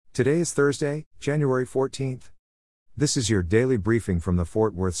Today is Thursday, January 14th. This is your daily briefing from the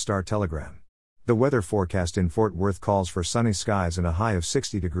Fort Worth Star-Telegram. The weather forecast in Fort Worth calls for sunny skies and a high of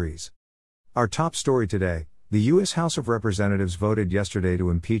 60 degrees. Our top story today: the U.S. House of Representatives voted yesterday to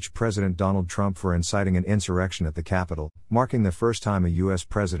impeach President Donald Trump for inciting an insurrection at the Capitol, marking the first time a U.S.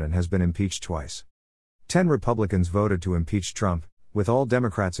 president has been impeached twice. 10 Republicans voted to impeach Trump, with all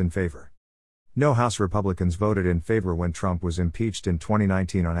Democrats in favor. No House Republicans voted in favor when Trump was impeached in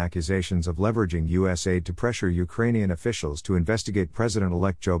 2019 on accusations of leveraging U.S. aid to pressure Ukrainian officials to investigate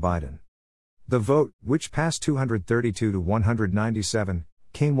President-elect Joe Biden. The vote, which passed 232 to 197,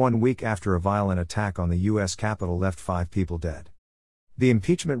 came 1 week after a violent attack on the U.S. Capitol left 5 people dead. The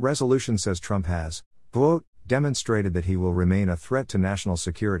impeachment resolution says Trump has, quote, demonstrated that he will remain a threat to national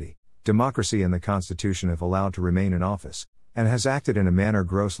security, democracy and the Constitution if allowed to remain in office, and has acted in a manner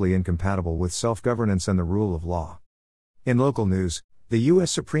grossly incompatible with self-governance and the rule of law. In local news, the U.S.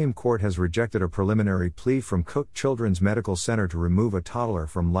 Supreme Court has rejected a preliminary plea from Cook Children's Medical Center to remove a toddler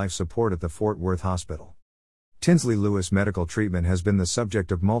from life support at the Fort Worth Hospital. Tinsley Lewis Medical Treatment has been the subject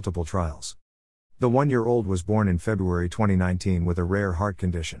of multiple trials. The 1-year-old was born in February 2019 with a rare heart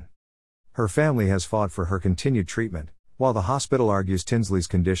condition. Her family has fought for her continued treatment, while the hospital argues Tinsley's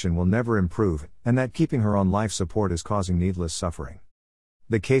condition will never improve, and that keeping her on life support is causing needless suffering.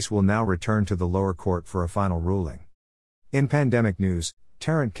 The case will now return to the lower court for a final ruling. In pandemic news,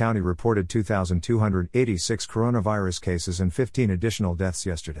 Tarrant County reported 2,286 coronavirus cases and 15 additional deaths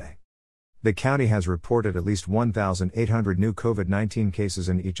yesterday. The county has reported at least 1,800 new COVID-19 cases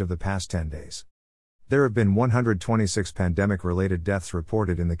in each of the past 10 days. There have been 126 pandemic-related deaths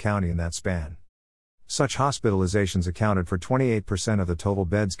reported in the county in that span. Such hospitalizations accounted for 28% of the total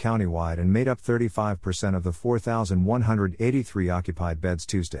beds countywide and made up 35% of the 4,183 occupied beds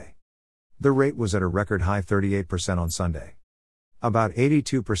Tuesday. The rate was at a record high 38% on Sunday. About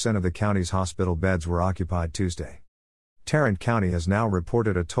 82% of the county's hospital beds were occupied Tuesday. Tarrant County has now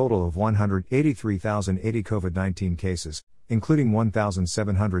reported a total of 183,080 COVID-19 cases, including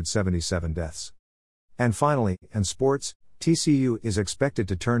 1,777 deaths. And finally, in sports, TCU is expected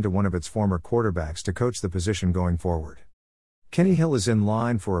to turn to one of its former quarterbacks to coach the position going forward. Kenny Hill is in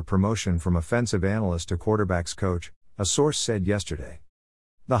line for a promotion from offensive analyst to quarterbacks coach, a source said yesterday.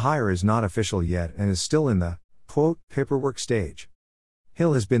 The hire is not official yet and is still in the, quote, paperwork stage.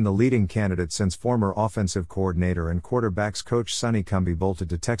 Hill has been the leading candidate since former offensive coordinator and quarterbacks coach Sonny Cumbie bolted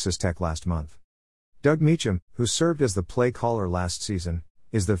to Texas Tech last month. Doug Meacham, who served as the play caller last season,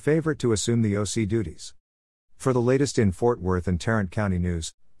 is the favorite to assume the OC duties. For the latest in Fort Worth and Tarrant County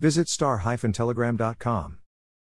news, visit star-telegram.com.